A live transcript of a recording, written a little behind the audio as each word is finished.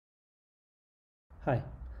Hi,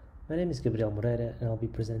 my name is Gabriel Moreira and I'll be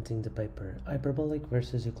presenting the paper Hyperbolic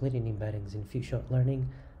versus Euclidean Embeddings in Few-Shot Learning,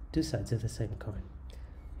 Two Sides of the Same Coin.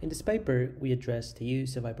 In this paper, we address the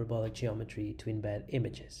use of hyperbolic geometry to embed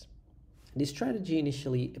images. This strategy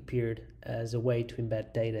initially appeared as a way to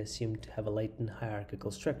embed data assumed to have a latent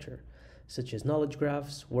hierarchical structure, such as knowledge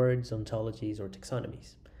graphs, words, ontologies, or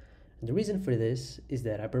taxonomies. And the reason for this is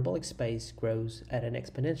that hyperbolic space grows at an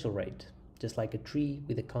exponential rate, just like a tree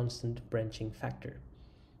with a constant branching factor.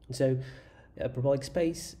 And so hyperbolic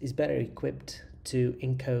space is better equipped to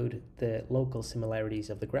encode the local similarities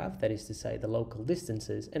of the graph, that is to say the local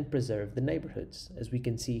distances, and preserve the neighborhoods, as we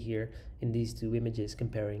can see here in these two images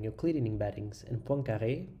comparing Euclidean embeddings and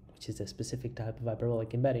Poincaré, which is a specific type of hyperbolic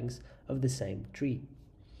embeddings of the same tree.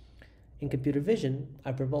 In computer vision,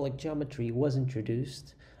 hyperbolic geometry was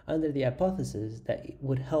introduced under the hypothesis that it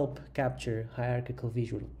would help capture hierarchical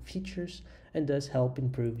visual features and thus help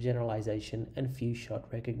improve generalization and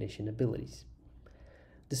few-shot recognition abilities.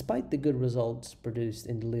 Despite the good results produced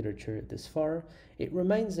in the literature thus far, it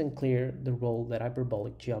remains unclear the role that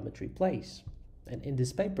hyperbolic geometry plays. And in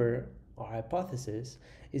this paper, our hypothesis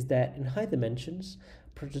is that in high dimensions,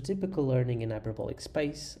 prototypical learning in hyperbolic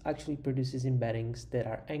space actually produces embeddings that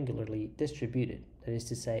are angularly distributed, that is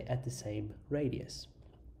to say, at the same radius.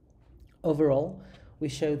 Overall, we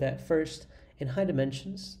show that first, in high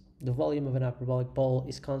dimensions, the volume of an hyperbolic ball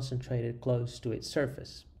is concentrated close to its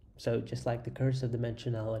surface, so just like the curse of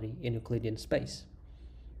dimensionality in Euclidean space.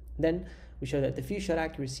 Then, we show that the few-shot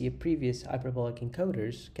accuracy of previous hyperbolic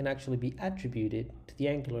encoders can actually be attributed to the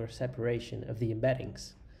angular separation of the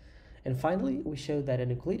embeddings. And finally, we show that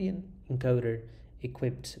an Euclidean encoder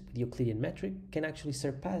equipped with Euclidean metric can actually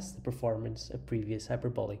surpass the performance of previous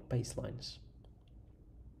hyperbolic baselines.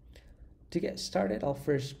 To get started, I'll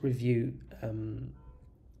first review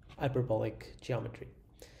hyperbolic geometry.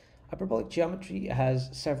 Hyperbolic geometry has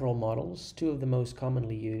several models. Two of the most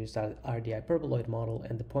commonly used are the hyperboloid model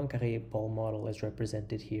and the Poincaré ball model as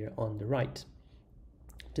represented here on the right.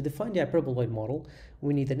 To define the hyperboloid model,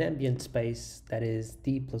 we need an ambient space that is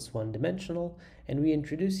d plus 1 dimensional, and we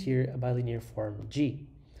introduce here a bilinear form G.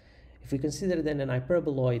 If we consider then an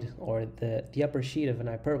hyperboloid, or the upper sheet of an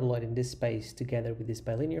hyperboloid in this space together with this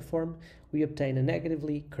bilinear form, we obtain a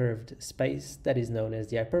negatively curved space that is known as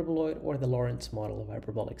the hyperboloid or the Lorentz model of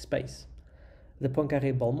hyperbolic space. The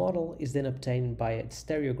Poincaré ball model is then obtained by a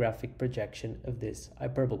stereographic projection of this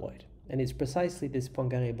hyperboloid. And it's precisely this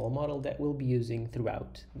Poincaré ball model that we'll be using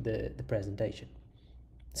throughout the presentation.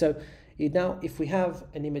 So now, if we have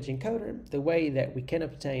an image encoder, the way that we can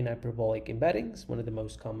obtain hyperbolic embeddings, one of the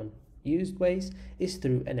most common used ways, is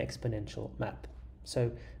through an exponential map.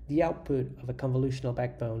 So the output of a convolutional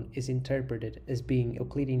backbone is interpreted as being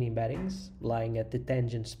Euclidean embeddings lying at the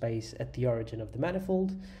tangent space at the origin of the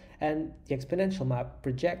manifold, and the exponential map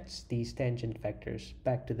projects these tangent vectors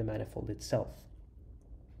back to the manifold itself.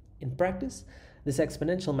 In practice, this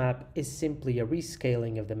exponential map is simply a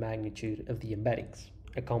rescaling of the magnitude of the embeddings,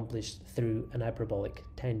 accomplished through an hyperbolic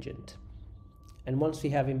tangent. And once we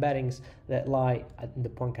have embeddings that lie in the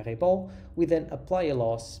Poincaré ball, we then apply a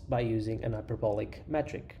loss by using an hyperbolic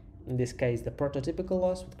metric. In this case, the prototypical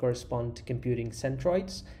loss would correspond to computing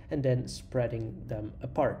centroids and then spreading them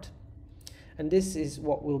apart. And this is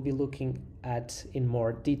what we'll be looking at in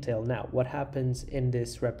more detail now, what happens in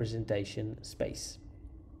this representation space.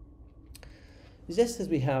 Just as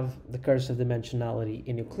we have the curse of dimensionality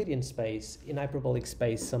in Euclidean space, in hyperbolic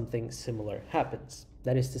space something similar happens.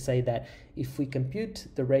 That is to say that if we compute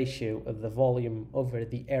the ratio of the volume over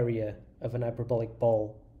the area of an hyperbolic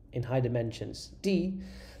ball in high dimensions d,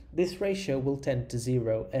 this ratio will tend to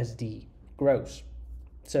 0 as d grows.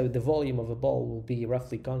 So the volume of a ball will be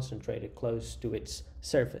roughly concentrated close to its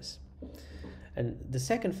surface. And the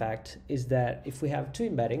second fact is that if we have two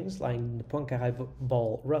embeddings lying in the Poincaré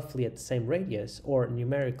ball roughly at the same radius or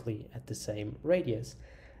numerically at the same radius,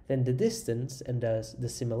 then the distance and thus the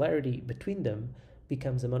similarity between them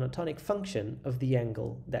becomes a monotonic function of the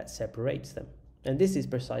angle that separates them. And this is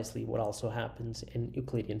precisely what also happens in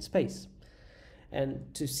Euclidean space.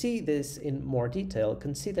 And to see this in more detail,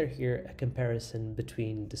 consider here a comparison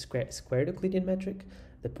between the squared Euclidean metric,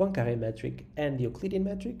 the Poincaré metric, and the Euclidean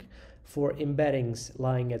metric for embeddings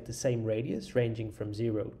lying at the same radius, ranging from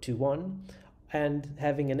 0 to 1, and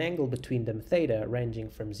having an angle between them, theta, ranging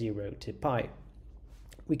from 0 to pi.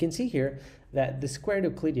 We can see here that the squared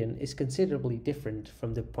Euclidean is considerably different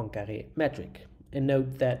from the Poincaré metric. And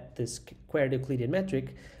note that the squared Euclidean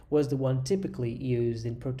metric was the one typically used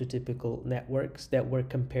in prototypical networks that were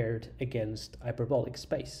compared against hyperbolic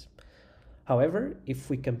space. However, if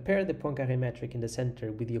we compare the Poincaré metric in the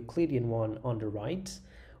center with the Euclidean one on the right,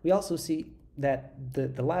 we also see that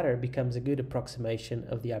the latter becomes a good approximation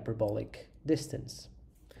of the hyperbolic distance.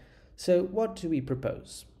 So what do we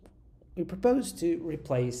propose? We propose to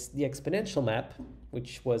replace the exponential map,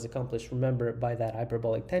 which was accomplished, remember, by that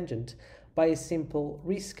hyperbolic tangent, by a simple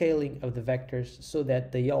rescaling of the vectors so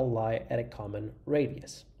that they all lie at a common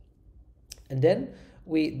radius. And then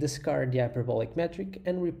we discard the hyperbolic metric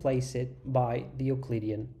and replace it by the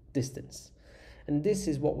Euclidean distance. And this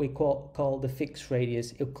is what we call the fixed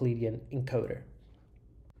radius Euclidean encoder.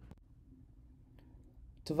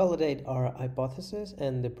 To validate our hypothesis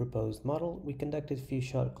and the proposed model, we conducted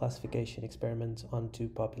few-shot classification experiments on two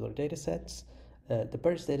popular datasets, the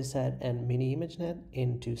BERT dataset and mini-ImageNet,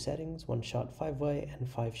 in two settings, one-shot 5-way and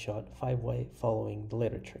five-shot 5-way, following the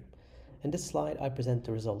literature. In this slide, I present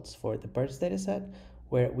the results for the BERT dataset,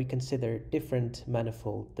 where we consider different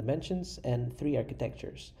manifold dimensions and three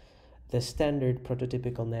architectures. The standard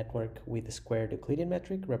prototypical network with a squared Euclidean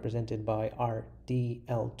metric represented by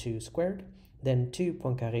RDL2 squared, then two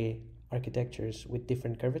Poincaré architectures with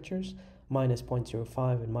different curvatures,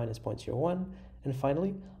 -0.05 and -0.01, and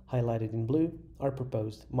finally, highlighted in blue, our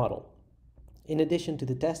proposed model. In addition to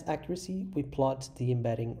the test accuracy, we plot the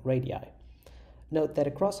embedding radii. Note that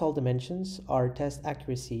across all dimensions, our test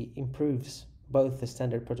accuracy improves both the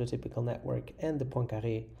standard prototypical network and the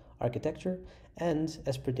Poincaré architecture, and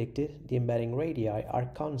as predicted, the embedding radii are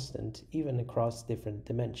constant even across different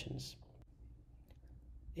dimensions.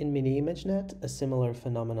 In mini-ImageNet, a similar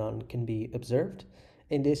phenomenon can be observed.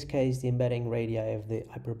 In this case, the embedding radii of the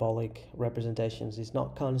hyperbolic representations is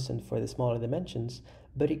not constant for the smaller dimensions,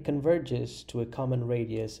 but it converges to a common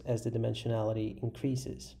radius as the dimensionality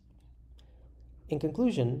increases. In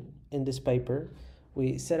conclusion, in this paper,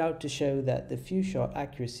 we set out to show that the few-shot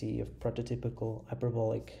accuracy of prototypical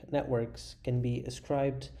hyperbolic networks can be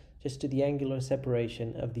ascribed just to the angular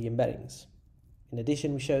separation of the embeddings. In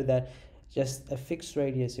addition, we showed that just a fixed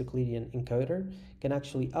radius Euclidean encoder can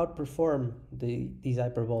actually outperform these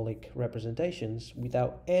hyperbolic representations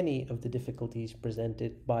without any of the difficulties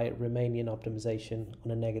presented by Riemannian optimization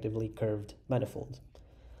on a negatively curved manifold.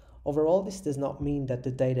 Overall, this does not mean that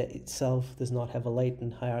the data itself does not have a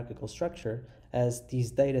latent hierarchical structure, as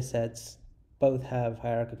these data sets both have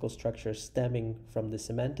hierarchical structures stemming from the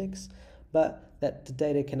semantics, but that the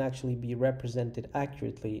data can actually be represented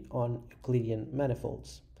accurately on Euclidean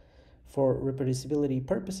manifolds. For reproducibility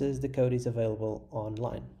purposes, the code is available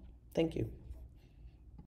online. Thank you.